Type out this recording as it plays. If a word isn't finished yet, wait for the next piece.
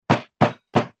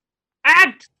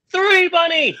3,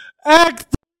 Bunny! Act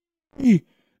 3!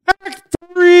 Act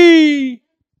 3!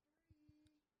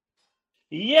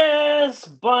 Yes,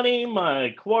 Bunny,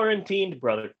 my quarantined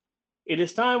brother. It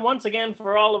is time once again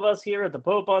for all of us here at the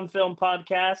Pope on Film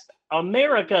podcast,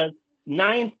 America's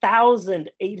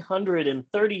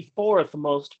 9,834th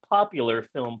most popular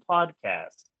film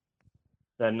podcast.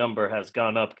 That number has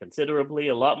gone up considerably.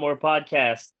 A lot more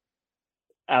podcasts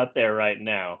out there right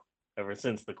now, ever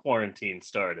since the quarantine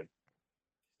started.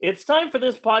 It's time for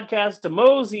this podcast to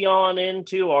mosey on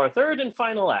into our third and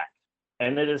final act.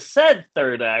 And it is said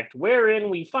third act wherein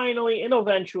we finally and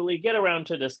eventually get around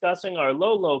to discussing our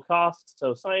low costs.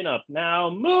 So sign up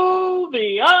now.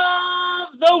 Movie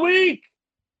of the week.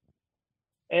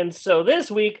 And so this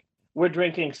week, we're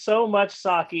drinking so much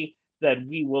sake that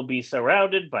we will be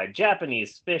surrounded by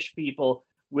Japanese fish people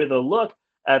with a look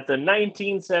at the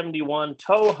 1971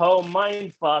 Toho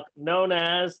mindfuck known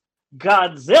as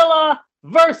Godzilla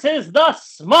versus the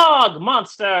Smog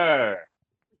Monster.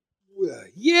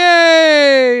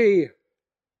 Yay!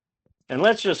 And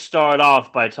let's just start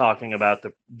off by talking about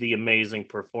the amazing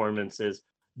performances.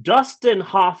 Dustin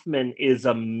Hoffman is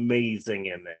amazing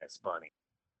in this, Bunny.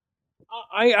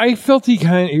 I felt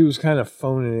he was kind of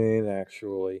phoning it in,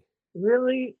 actually.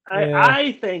 Really? Yeah.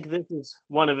 I think this is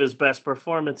one of his best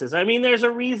performances. I mean, there's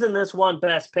a reason this won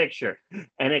Best Picture,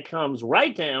 and it comes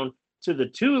right down to the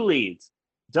two leads,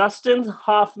 Dustin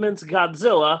Hoffman's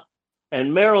Godzilla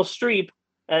and Meryl Streep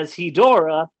as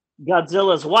Hedorah,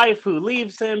 Godzilla's wife who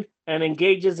leaves him and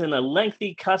engages in a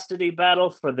lengthy custody battle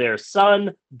for their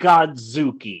son,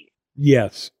 Godzuki.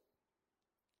 Yes.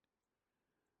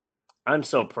 I'm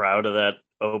so proud of that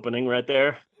opening right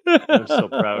there. I'm so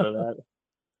proud of that.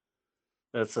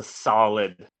 That's a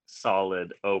solid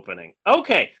opening.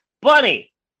 Okay,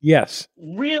 Bunny. Yes.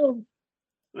 Real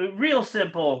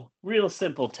simple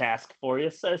task for you.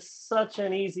 So such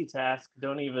an easy task.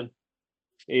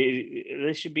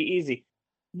 This should be easy.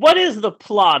 What is the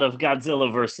plot of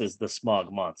Godzilla versus the Smog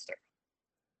Monster?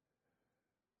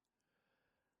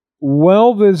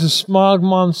 Well, there's a smog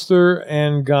monster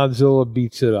and Godzilla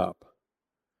beats it up.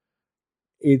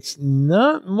 It's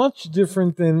not much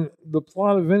different than the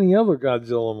plot of any other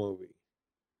Godzilla movie.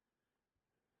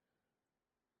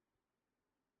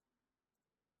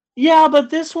 Yeah,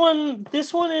 but this one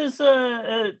is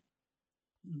a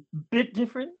bit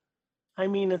different. I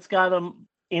mean, it's got an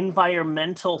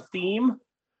environmental theme.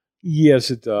 Yes,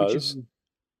 it does.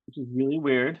 Which is really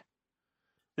weird.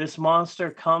 This monster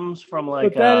comes from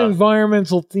like but that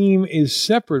environmental theme is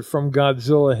separate from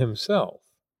Godzilla himself.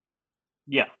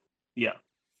 Yeah.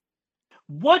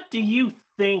 What do you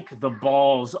think the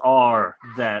balls are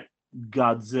that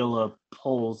Godzilla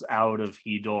pulls out of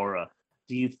Hedorah?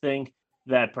 Do you think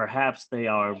that perhaps they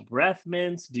are breath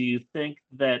mints? Do you think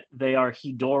that they are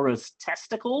Hedorah's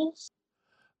testicles?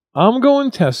 I'm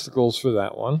going testicles for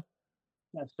that one.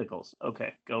 Testicles.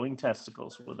 Okay, going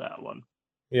testicles with that one.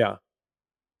 Yeah.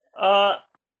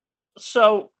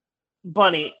 So,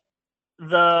 Bunny,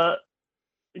 the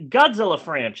Godzilla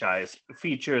franchise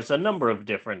features a number of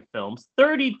different films,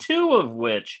 32 of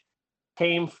which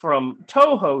came from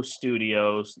Toho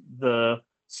Studios, the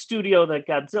studio that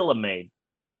Godzilla made.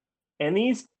 And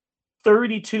these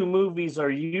 32 movies are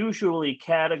usually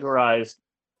categorized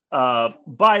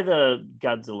by the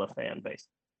Godzilla fan base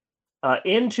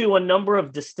into a number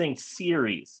of distinct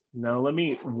series. Now, let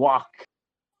me walk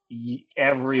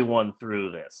everyone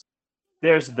through this.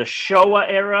 There's the Showa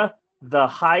era, the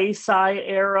Heisei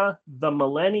era, the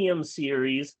Millennium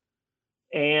series,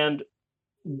 and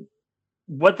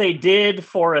what they did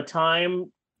for a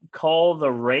time call the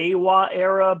Reiwa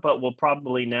era, but will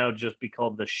probably now just be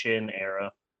called the Shin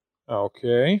era.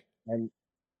 Okay. And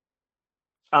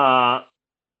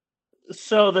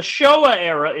so the Showa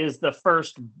era is the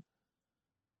first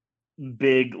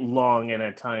big, long, and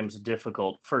at times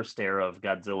difficult first era of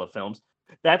Godzilla films.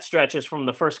 That stretches from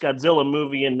the first Godzilla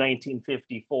movie in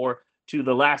 1954 to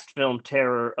the last film,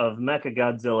 Terror of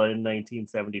Mechagodzilla, in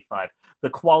 1975. The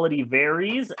quality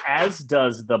varies, as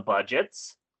does the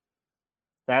budgets.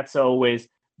 That's always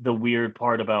the weird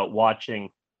part about watching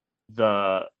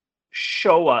the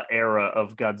Showa era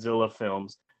of Godzilla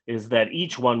films, is that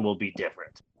each one will be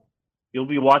different. You'll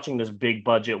be watching this big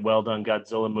budget, well done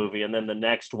Godzilla movie, and then the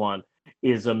next one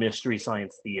is a Mystery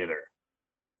Science Theater.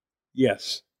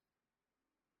 Yes.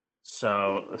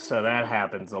 So that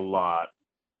happens a lot.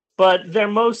 But they're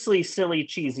mostly silly,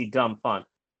 cheesy, dumb fun.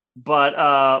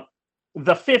 But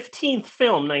the 15th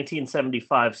film,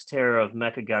 1975's Terror of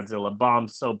Mechagodzilla, bombed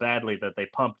so badly that they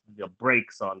pumped the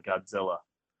brakes on Godzilla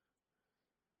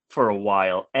for a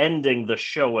while, ending the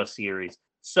Showa series.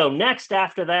 So next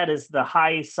after that is the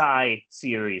Heisei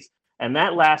series, and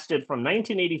that lasted from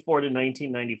 1984 to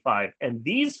 1995. And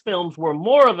these films were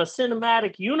more of a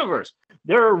cinematic universe.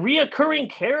 There are reoccurring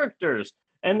characters,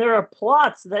 and there are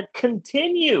plots that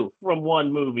continue from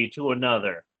one movie to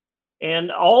another.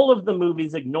 And all of the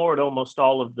movies ignored almost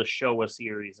all of the Showa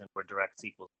series and were direct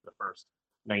sequels to the first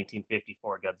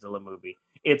 1954 Godzilla movie.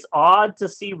 It's odd to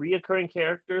see reoccurring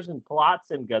characters and plots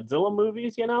in Godzilla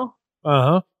movies, you know?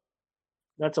 Uh-huh.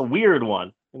 That's a weird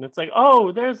one. And it's like,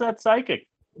 oh, there's that psychic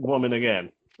woman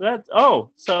again.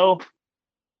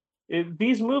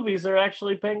 These movies are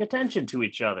actually paying attention to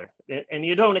each other, and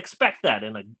you don't expect that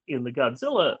in the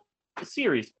Godzilla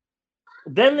series.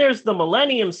 Then there's the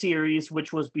Millennium series,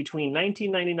 which was between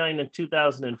 1999 and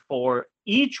 2004.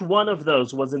 Each one of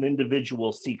those was an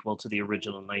individual sequel to the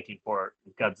original 1904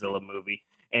 Godzilla movie,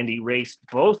 and erased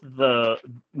most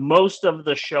of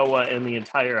the Showa and the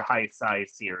entire Heisei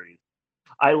series.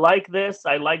 I like this.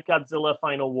 I like Godzilla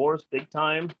Final Wars big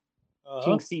time. Uh-huh.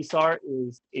 King Caesar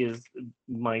is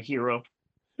my hero.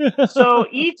 So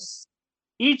each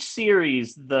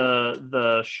series,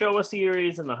 the Showa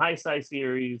series and the Heisei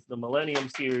series, the Millennium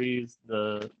series,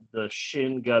 the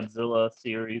Shin Godzilla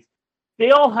series,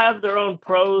 they all have their own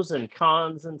pros and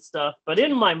cons and stuff. But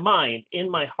in my mind,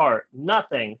 in my heart,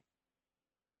 nothing,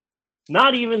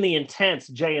 not even the intense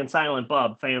Jay and Silent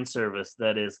Bob fan service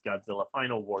that is Godzilla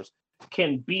Final Wars,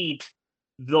 can beat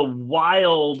the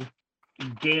wild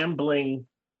gambling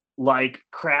like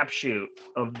crapshoot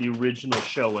of the original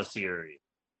Showa series.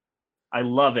 I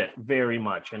love it very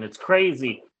much, and it's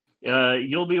crazy.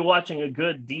 You'll be watching a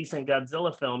good, decent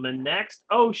Godzilla film, and next,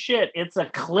 oh shit, it's a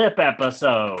clip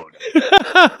episode.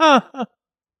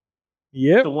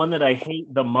 Yep. The one that I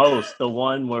hate the most, the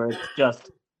one where it's just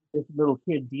this little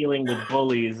kid dealing with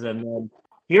bullies, and then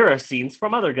here are scenes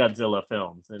from other Godzilla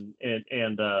films, and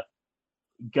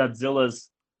Godzilla's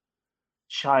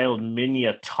child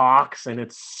Minya talks, and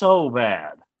it's so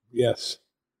bad. Yes.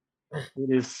 It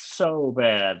is so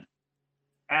bad,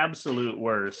 absolute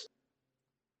worst.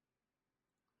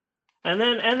 And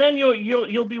then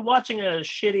you'll be watching a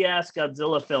shitty ass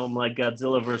Godzilla film like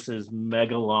Godzilla versus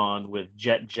Megalon with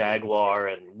Jet Jaguar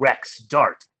and Rex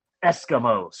Dart,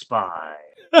 Eskimo spy.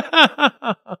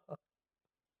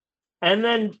 And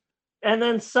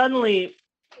then suddenly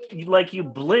like you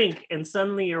blink and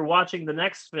suddenly you're watching the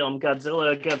next film,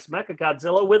 Godzilla against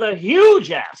Mechagodzilla, with a huge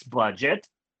ass budget.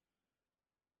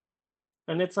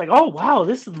 And it's like, oh wow,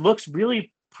 this looks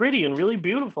really pretty and really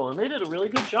beautiful, and they did a really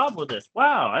good job with this.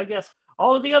 Wow, I guess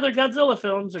all of the other Godzilla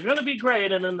films are gonna be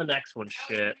great, and then the next one,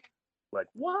 shit. Like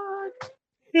what?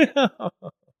 Yeah.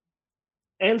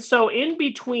 And so, in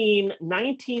between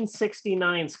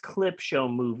 1969's clip show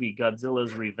movie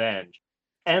Godzilla's Revenge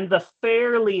and the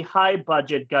fairly high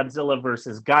budget Godzilla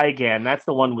versus Gigan, that's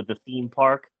the one with the theme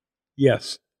park.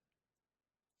 Yes.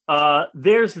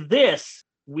 There's this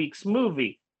week's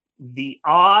movie, the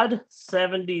odd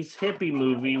 70s hippie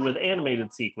movie with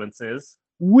animated sequences.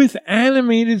 With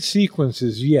animated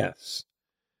sequences, yes.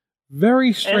 Very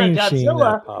And a strange seeing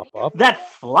Godzilla that pop up. that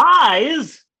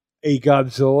flies. A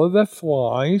Godzilla that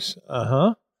flies.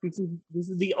 Uh-huh. This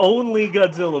is the only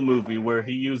Godzilla movie where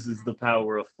he uses the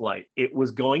power of flight. It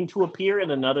was going to appear in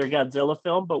another Godzilla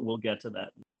film, but we'll get to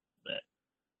that in a bit.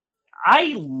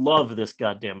 I love this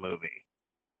goddamn movie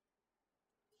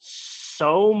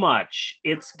so much.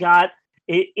 It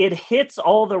hits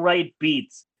all the right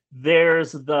beats.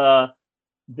 There's the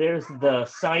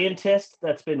scientist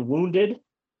that's been wounded,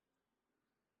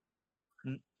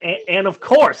 and of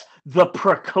course the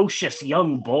precocious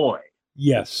young boy,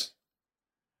 Yes.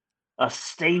 a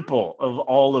staple of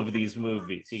all of these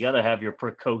movies. You got to have your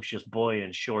precocious boy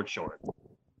in short shorts.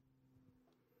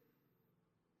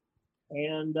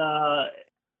 And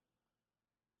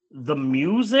the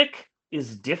music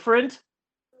is different.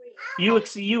 You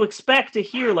expect to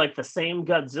hear like the same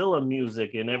Godzilla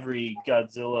music in every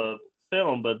Godzilla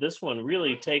film, but this one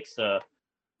really takes a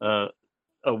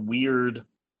weird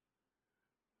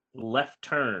left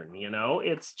turn. You know,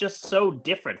 it's just so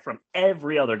different from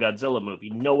every other Godzilla movie.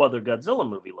 No other Godzilla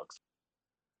movie looks.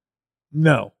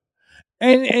 No.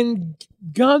 And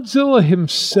Godzilla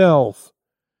himself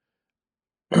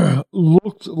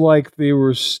looked like they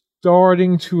were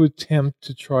starting to attempt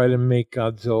to try to make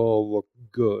Godzilla look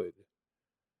good.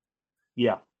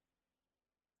 Yeah.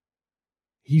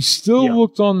 He still Yeah.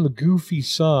 looked on the goofy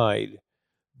side,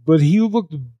 but he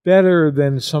looked better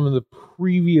than some of the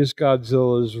previous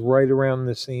Godzillas right around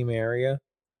the same area.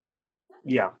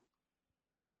 Yeah.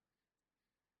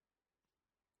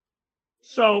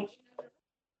 So,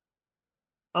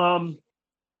 fun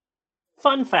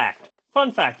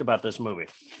fact about this movie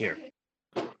here.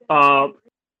 Uh,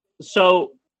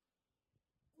 so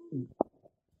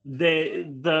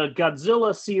the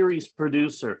Godzilla series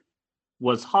producer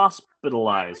was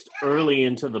hospitalized early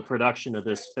into the production of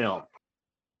this film.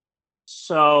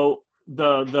 So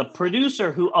the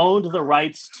producer who owned the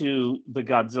rights to the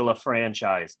Godzilla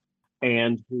franchise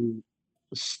and who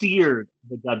steered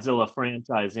the Godzilla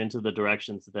franchise into the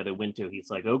directions that it went to, he's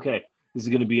like, okay, this is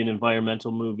going to be an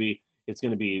environmental movie. It's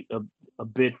going to be a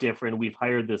bit different. We've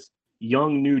hired this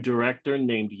young new director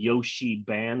named Yoshi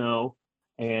Bano,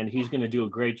 and he's going to do a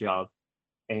great job.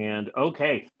 And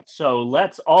okay, so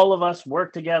let's all of us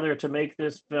work together to make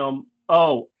this film.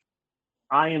 Oh,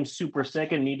 I am super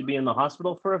sick and need to be in the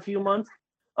hospital for a few months.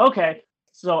 Okay,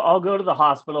 so I'll go to the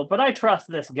hospital, but I trust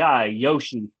this guy,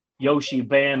 Yoshi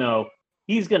Bano.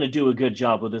 He's going to do a good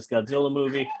job with this Godzilla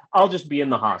movie. I'll just be in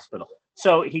the hospital.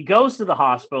 So he goes to the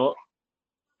hospital,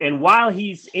 and while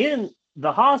he's in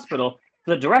the hospital,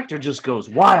 the director just goes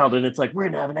wild, and it's like, we're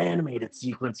gonna have an animated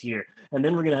sequence here, and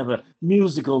then we're gonna have a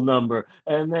musical number,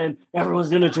 and then everyone's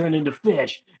gonna turn into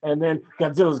fish, and then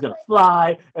Godzilla's gonna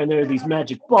fly, and there are these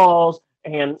magic balls,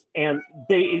 and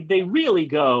they really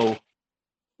go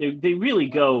they really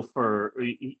go for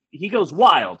he goes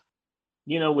wild,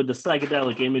 with the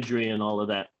psychedelic imagery and all of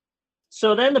that.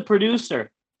 So then the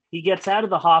producer, he gets out of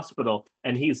the hospital,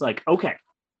 and he's like, okay,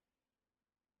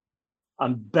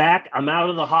 I'm back. I'm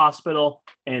out of the hospital,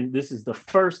 and this is the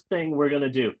first thing we're going to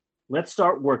do. Let's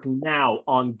start work now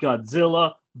on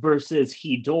Godzilla versus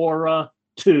Hedorah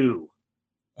 2.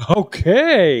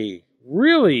 Okay,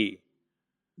 really?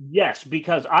 Yes,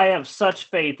 because I have such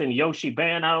faith in Yoshi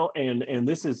Bano, and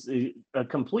this is a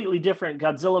completely different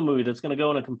Godzilla movie that's going to go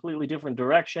in a completely different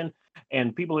direction,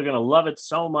 and people are going to love it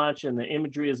so much, and the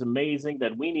imagery is amazing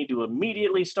that we need to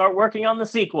immediately start working on the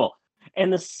sequel.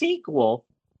 And the sequel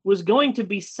was going to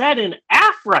be set in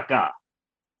Africa.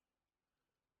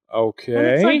 And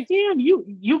it's like, Okay. damn,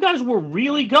 you guys were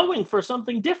really going for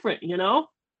something different,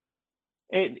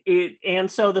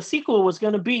 And so the sequel was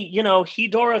going to be,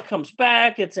 Hedorah comes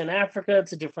back. It's in Africa.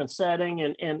 It's a different setting,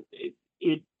 and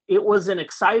it was an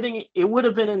exciting. It would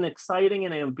have been an exciting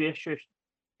and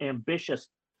ambitious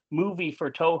movie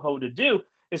for Toho to do,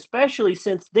 especially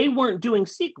since they weren't doing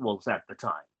sequels at the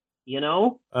time.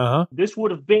 Uh-huh. This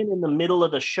would have been in the middle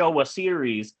of the Showa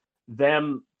series,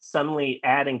 them suddenly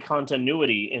adding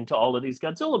continuity into all of these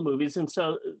Godzilla movies, and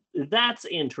so that's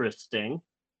interesting.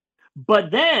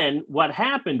 But then what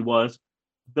happened was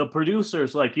the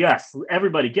producers like, yes,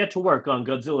 everybody get to work on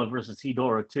Godzilla versus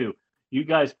Hedorah 2. You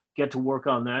guys get to work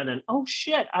on that. And oh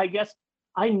shit, I guess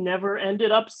I never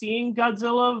ended up seeing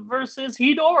Godzilla versus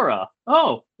Hedorah.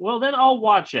 Oh, well then I'll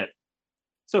watch it.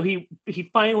 So he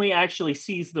finally actually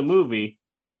sees the movie,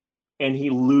 and he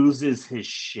loses his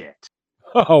shit.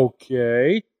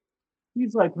 Okay.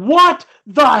 He's like, what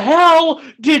the hell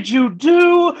did you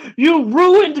do? You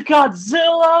ruined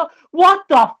Godzilla? What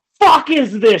the fuck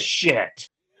is this shit?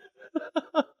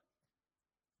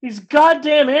 These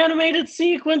goddamn animated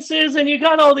sequences, and you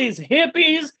got all these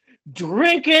hippies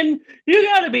drinking. You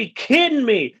gotta be kidding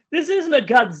me. This isn't a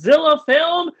Godzilla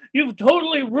film. You've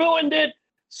totally ruined it.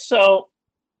 So,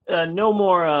 no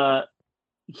more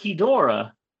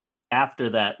Hedorah after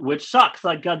that, which sucks.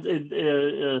 Like,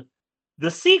 the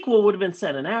sequel would have been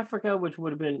set in Africa, which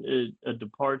would have been a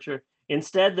departure.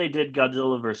 Instead, they did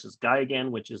Godzilla versus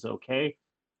Gigan, which is okay.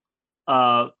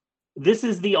 This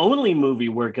is the only movie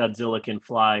where Godzilla can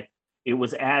fly. It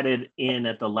was added in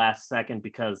at the last second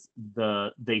because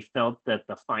they felt that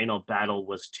the final battle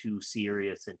was too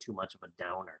serious and too much of a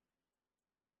downer.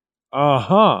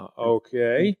 Uh-huh.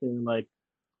 Okay. They're like,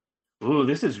 "Ooh,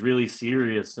 this is really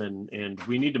serious, and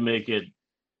we need to make it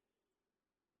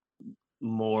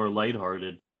more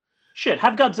lighthearted." Shit,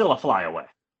 have Godzilla fly away.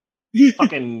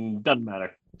 Fucking doesn't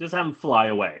matter. Just have him fly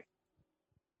away.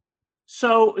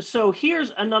 So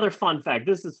here's another fun fact.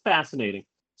 This is fascinating.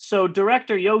 So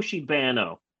director Yoshi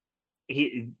Bano,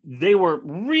 they were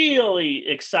really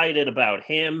excited about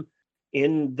him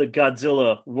in the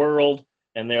Godzilla world,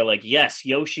 and they're like, yes,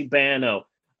 Yoshi Bano,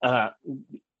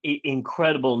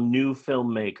 incredible new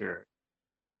filmmaker.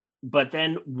 But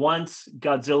then once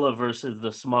Godzilla versus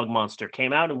the Smog Monster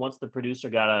came out, and once the producer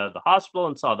got out of the hospital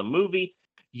and saw the movie,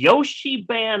 Yoshi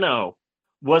Bano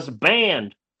was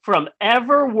banned from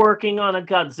ever working on a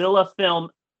Godzilla film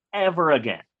ever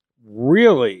again.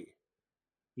 Really?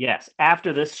 Yes,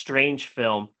 after this strange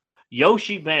film,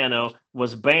 Yoshi Bano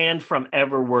was banned from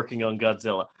ever working on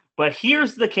Godzilla. But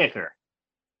here's the kicker.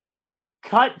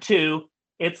 Cut to,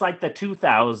 it's like the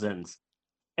 2000s.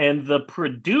 And the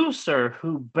producer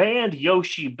who banned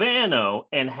Yoshi Bano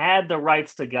and had the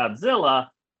rights to Godzilla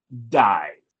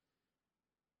died.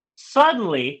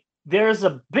 Suddenly, there's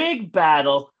a big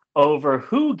battle over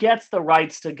who gets the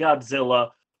rights to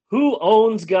Godzilla, who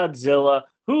owns Godzilla,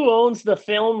 who owns the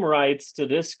film rights to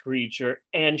this creature.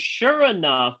 And sure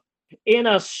enough, in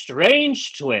a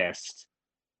strange twist,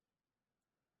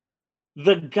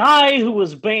 the guy who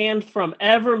was banned from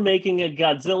ever making a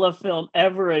Godzilla film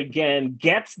ever again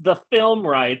gets the film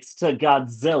rights to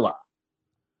Godzilla.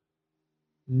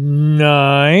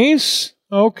 Nice.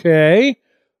 Okay.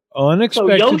 So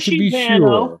Unexpected to Yoshi be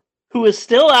Bano, sure. who is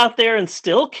still out there and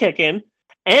still kicking,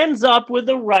 ends up with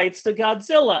the rights to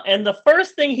Godzilla. And the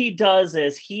first thing he does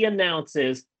is he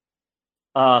announces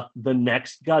the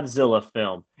next Godzilla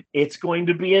film. It's going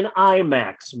to be an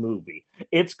IMAX movie.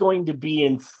 It's going to be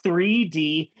in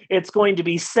 3D. It's going to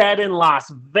be set in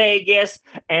Las Vegas,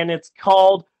 and it's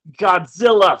called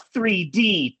Godzilla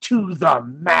 3D to the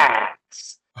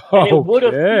max. And it would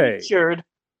have Okay.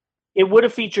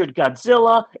 featured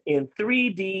Godzilla in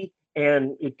 3D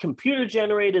and computer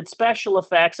generated special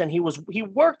effects. And he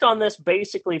worked on this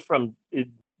basically from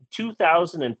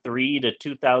 2003 to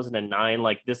 2009,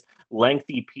 like this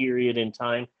lengthy period in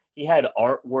time. He had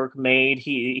artwork made.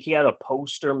 He had a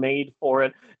poster made for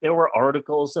it. There were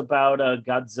articles about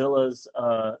Godzilla's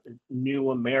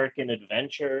new American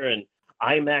adventure, and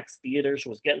IMAX theaters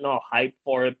was getting all hyped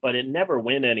for it, but it never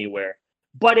went anywhere.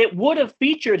 But it would have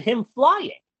featured him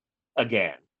flying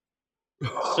again.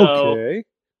 So Okay.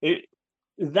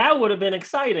 that would have been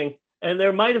exciting. And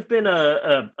there might have been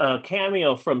a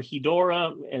cameo from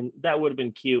Hedora, and that would have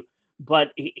been cute.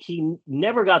 But he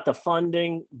never got the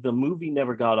funding. The movie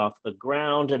never got off the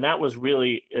ground. And that was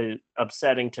really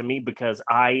upsetting to me because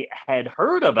I had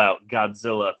heard about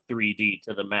Godzilla 3D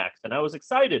to the max. And I was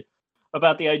excited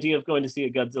about the idea of going to see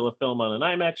a Godzilla film on an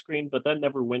IMAX screen, but that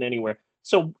never went anywhere.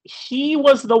 So he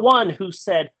was the one who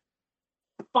said,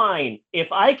 fine,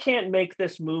 if I can't make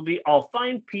this movie, I'll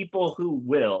find people who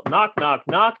will. Knock, knock,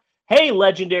 knock. Hey,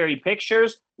 Legendary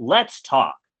Pictures, let's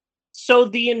talk. So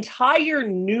the entire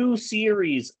new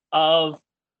series of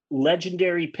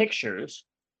Legendary Pictures,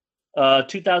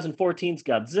 2014's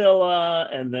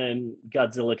Godzilla, and then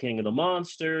Godzilla King of the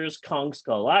Monsters, Kong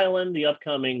Skull Island, the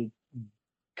upcoming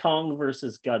Kong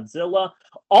versus Godzilla,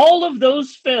 all of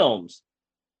those films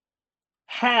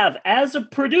have, as a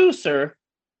producer,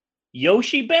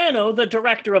 Yoshi Bano, the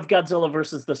director of Godzilla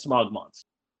versus the Smog Monster.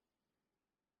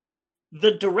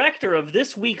 The director of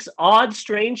this week's odd,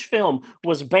 strange film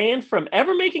was banned from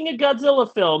ever making a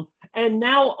Godzilla film and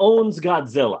now owns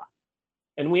Godzilla.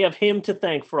 And we have him to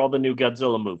thank for all the new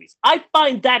Godzilla movies. I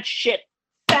find that shit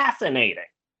fascinating.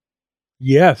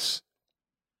 Yes.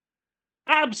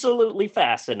 Absolutely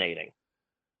fascinating.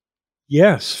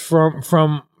 Yes. From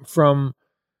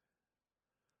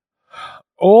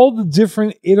all the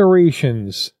different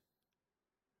iterations.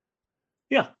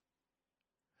 Yeah.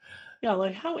 Yeah,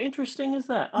 like how interesting is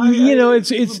that?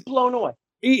 It's blown away.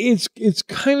 It's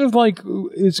kind of like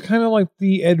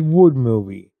the Ed Wood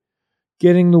movie,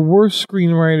 getting the worst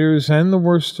screenwriters and the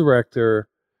worst director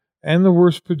and the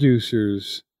worst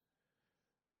producers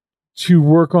to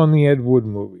work on the Ed Wood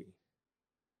movie.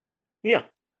 Yeah.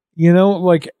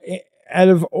 Like out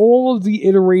of all of the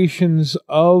iterations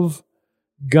of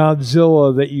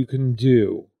Godzilla that you can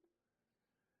do,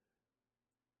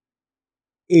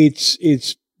 it's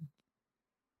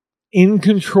in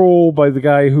control by the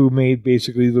guy who made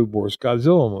basically the worst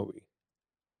Godzilla movie.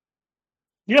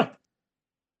 Yeah.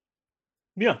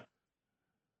 Yeah.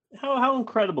 How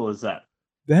incredible is that?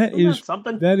 Isn't that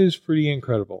something? That is pretty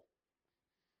incredible.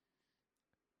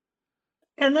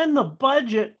 And then the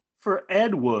budget for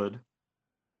Ed Wood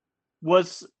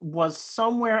was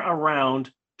somewhere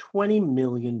around $20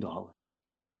 million.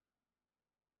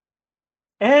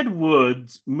 Ed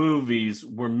Wood's movies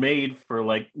were made for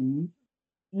like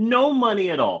no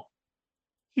money at all.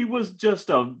 He was just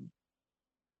a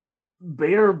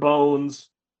bare bones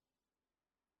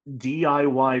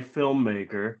DIY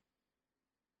filmmaker.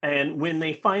 And when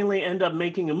they finally end up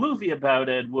making a movie about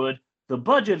Ed Wood, the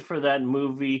budget for that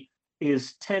movie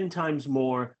is 10 times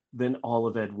more than all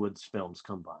of Ed Wood's films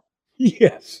combined.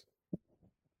 Yes.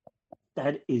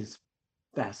 That is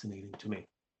fascinating to me.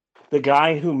 The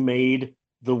guy who made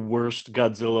the worst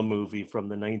Godzilla movie from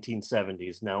the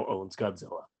 1970s now owns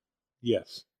Godzilla.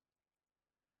 Yes.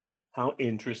 How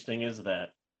interesting is that?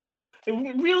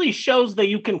 It really shows that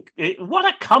you can. What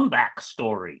a comeback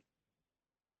story.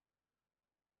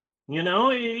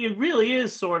 It really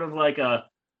is sort of like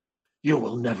you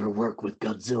will never work with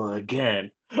Godzilla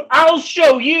again. I'll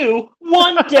show you.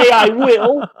 One day I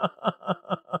will.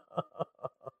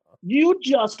 You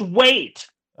just wait.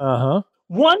 Uh-huh.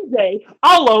 One day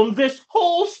I'll own this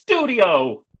whole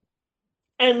studio.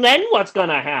 And then what's going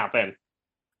to happen?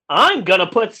 I'm going to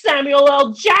put Samuel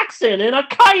L. Jackson in a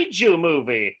kaiju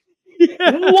movie.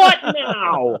 What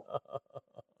now?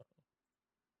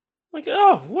 Like,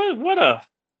 oh, what a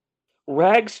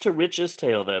rags to riches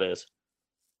tale that is.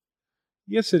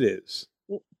 Yes, it is.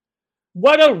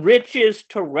 What a riches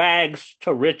to rags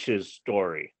to riches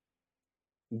story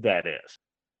that is,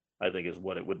 I think is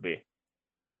what it would be.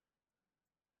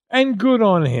 And good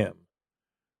on him,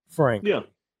 frankly. Yeah.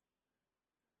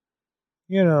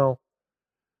 You know,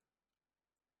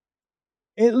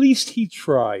 at least he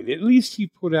tried. At least he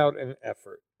put out an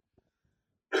effort.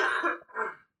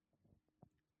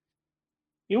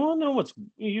 You want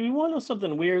to know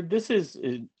something weird? This is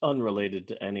unrelated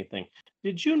to anything.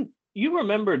 Did you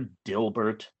remember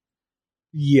Dilbert?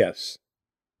 Yes.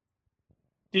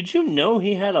 Did you know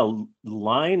he had a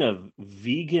line of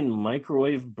vegan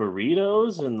microwave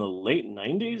burritos in the late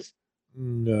 90s?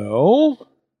 No.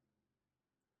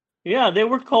 Yeah, they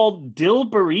were called Dill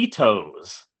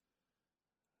Burritos.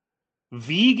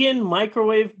 Vegan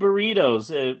microwave burritos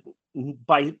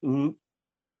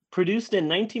produced in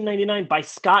 1999 by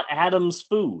Scott Adams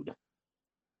Food.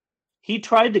 He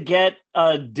tried to get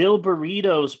Dill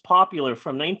Burritos popular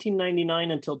from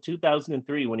 1999 until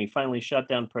 2003 when he finally shut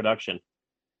down production.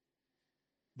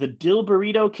 The Dill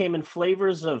Burrito came in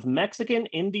flavors of Mexican,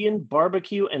 Indian,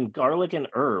 barbecue, and garlic and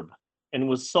herb, and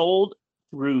was sold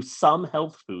through some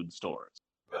health food stores.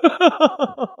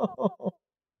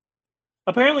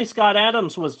 Apparently, Scott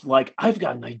Adams was like, I've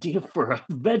got an idea for a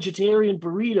vegetarian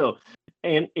burrito,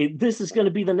 and this is going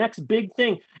to be the next big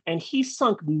thing. And he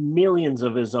sunk millions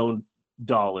of his own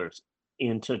dollars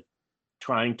into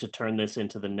trying to turn this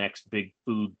into the next big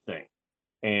food thing.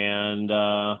 And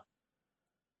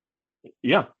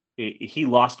yeah, he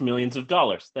lost millions of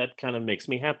dollars. That kind of makes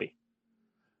me happy.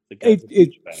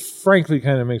 It frankly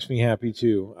kind of makes me happy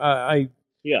too. I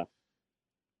yeah.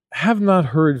 have not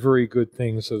heard very good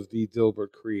things of the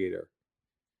Dilbert creator.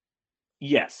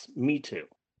 Yes, me too.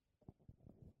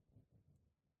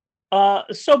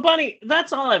 So Bunny,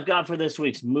 that's all I've got for this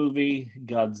week's movie,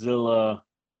 Godzilla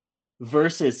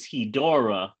versus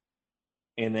Hedorah,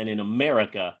 and then in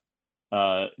America,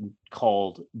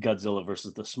 called Godzilla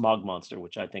versus the Smog Monster,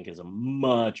 which I think is a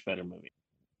much better movie,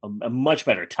 a much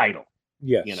better title.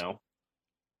 Yes. You know.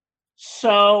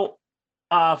 So,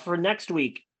 for next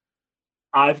week,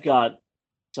 I've got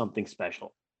something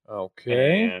special.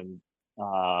 Okay. And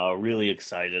really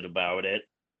excited about it.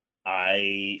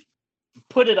 I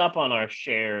put it up on our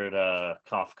shared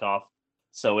cough cough,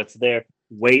 so it's there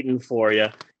waiting for you,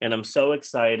 and I'm so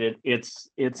excited. It's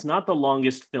not the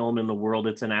longest film in the world.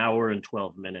 It's an hour and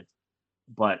 12 minutes,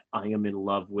 but I am in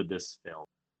love with this film.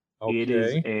 It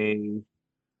is Okay.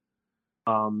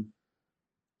 a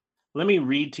let me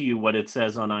read to you what it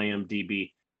says on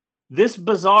IMDb. This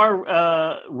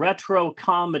bizarre retro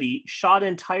comedy shot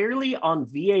entirely on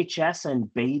VHS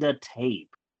and beta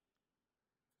tape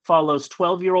follows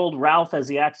 12-year-old Ralph as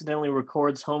he accidentally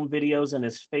records home videos and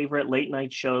his favorite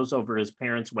late-night shows over his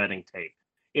parents' wedding tape.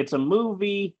 It's a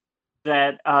movie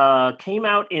that came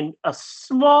out in a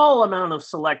small amount of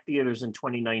select theaters in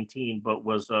 2019, but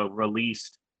was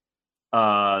released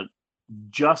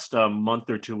just a month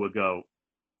or two ago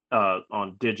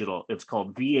on digital. It's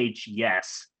called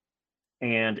VHS,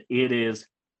 and it is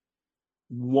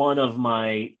one of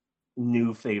my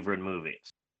new favorite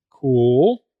movies.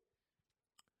 Cool.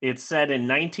 It's set in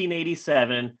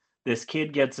 1987. This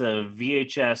kid gets a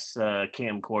VHS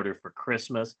camcorder for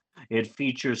Christmas. It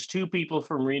features two people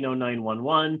from Reno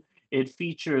 911. It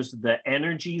features the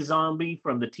energy zombie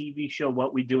from the TV show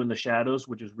What We Do in the Shadows,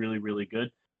 which is really, really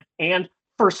good. And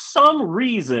for some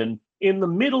reason, in the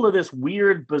middle of this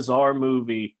weird, bizarre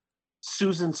movie,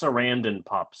 Susan Sarandon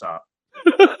pops up.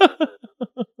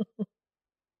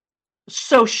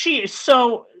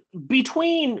 So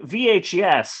between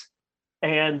VHS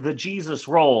and the Jesus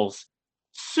Rolls,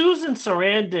 Susan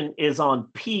Sarandon is on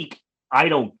peak I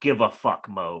don't give a fuck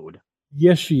mode.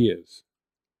 Yes, she is.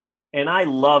 And I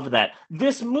love that.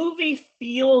 This movie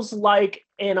feels like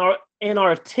an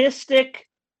artistic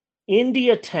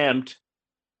indie attempt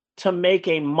to make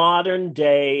a modern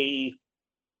day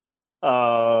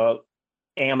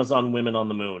Amazon Women on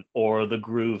the Moon or The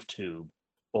Groove Tube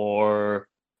or,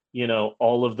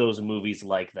 all of those movies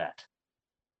like that.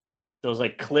 Those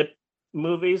like clip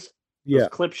movies, those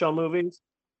clip show movies.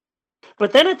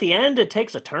 But then at the end, it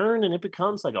takes a turn and it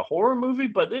becomes like a horror movie.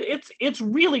 But it's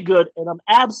really good, and I'm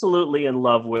absolutely in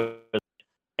love with it.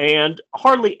 And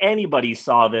hardly anybody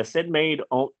saw this. It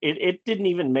didn't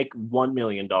even make $1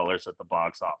 million at the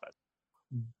box office.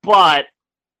 But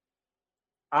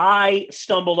I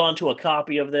stumbled onto a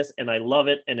copy of this and I love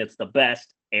it and it's the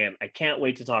best and I can't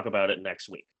wait to talk about it next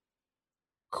week.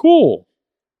 Cool.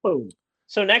 Boom.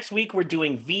 So next week we're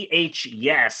doing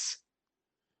VHS.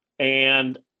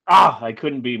 And I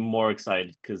couldn't be more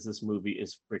excited because this movie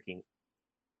is freaking.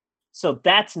 So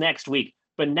that's next week.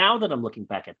 But now that I'm looking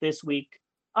back at this week,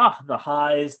 the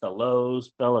highs, the lows,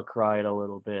 Bella cried a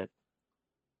little bit.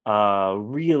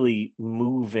 Really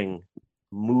moving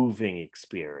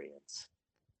experience.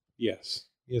 Yes.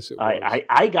 Yes, it was.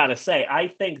 I gotta say, I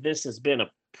think this has been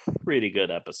a pretty good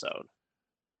episode.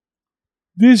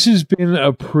 This has been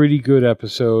a pretty good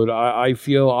episode. I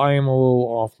feel I am a little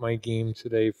off my game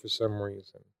today for some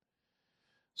reason.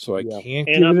 So I can't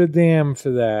And give it a damn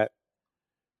for that.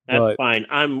 That's But fine.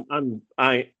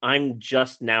 I'm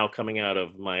just now coming out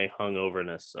of my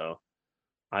hungoverness, so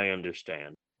I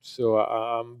understand.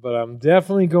 so but I'm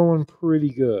definitely going pretty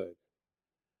good.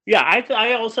 Yeah,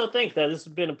 I also think that this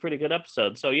has been a pretty good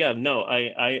episode. So yeah, no,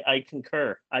 I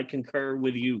concur. I concur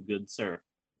with you, good sir,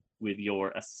 with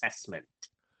your assessment.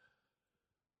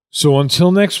 So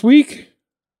until next week,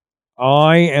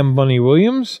 I am Bunny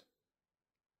Williams.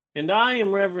 And I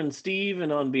am Reverend Steve,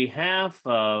 and on behalf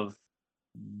of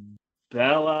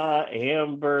Bella,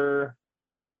 Amber,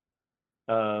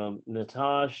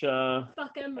 Natasha,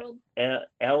 Fuck Emerald.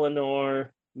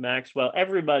 Eleanor, Maxwell,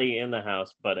 everybody in the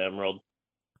house but Emerald,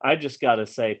 I just gotta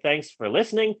say thanks for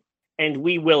listening, and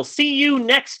we will see you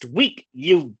next week,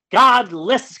 you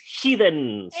godless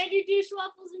heathens. And you do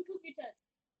swaffles and cookie test.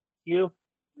 You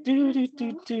do do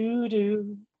do do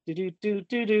do do do do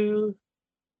do do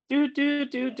do do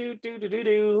do do do do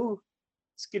do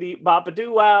skitty bop a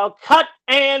doo wow, cut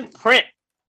and print.